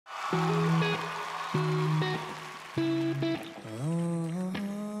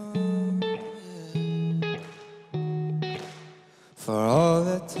For all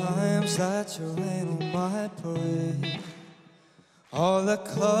the times that you rain on my parade, all the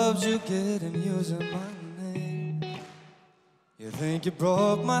clubs you get in using my name. You think you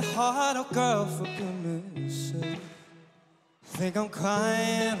broke my heart, oh girl, for goodness sake. Think I'm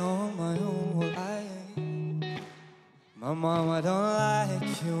crying on my own, well I ain't. My mama don't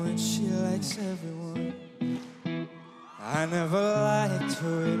like you and she likes everyone. I never liked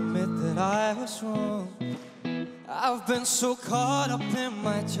to admit that I was wrong. I've been so caught up in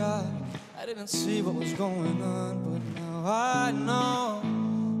my job, I didn't see what was going on, but now I know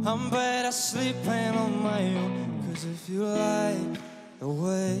I'm better sleeping on my own. Cause if you like the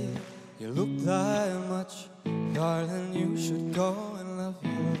way you look that much, darling, you should go and love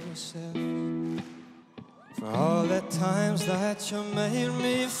yourself. For all the times that you made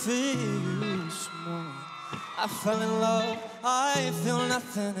me feel small, I fell in love, I feel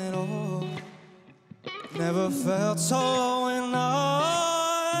nothing at all. Never felt so low when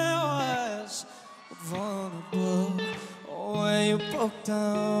I was vulnerable. Oh, when you broke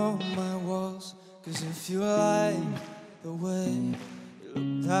down my walls. Cause if you like the way you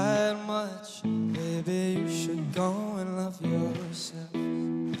look that much, baby, you should go and love yourself.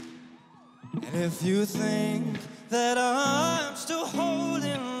 And if you think that I'm still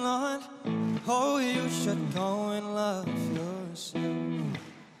holding on, oh, you should go and love yourself.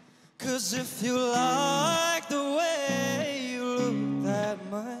 Cause if you like the way you look that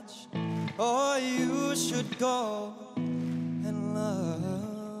much, oh, you should go and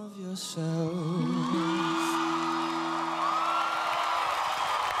love yourself.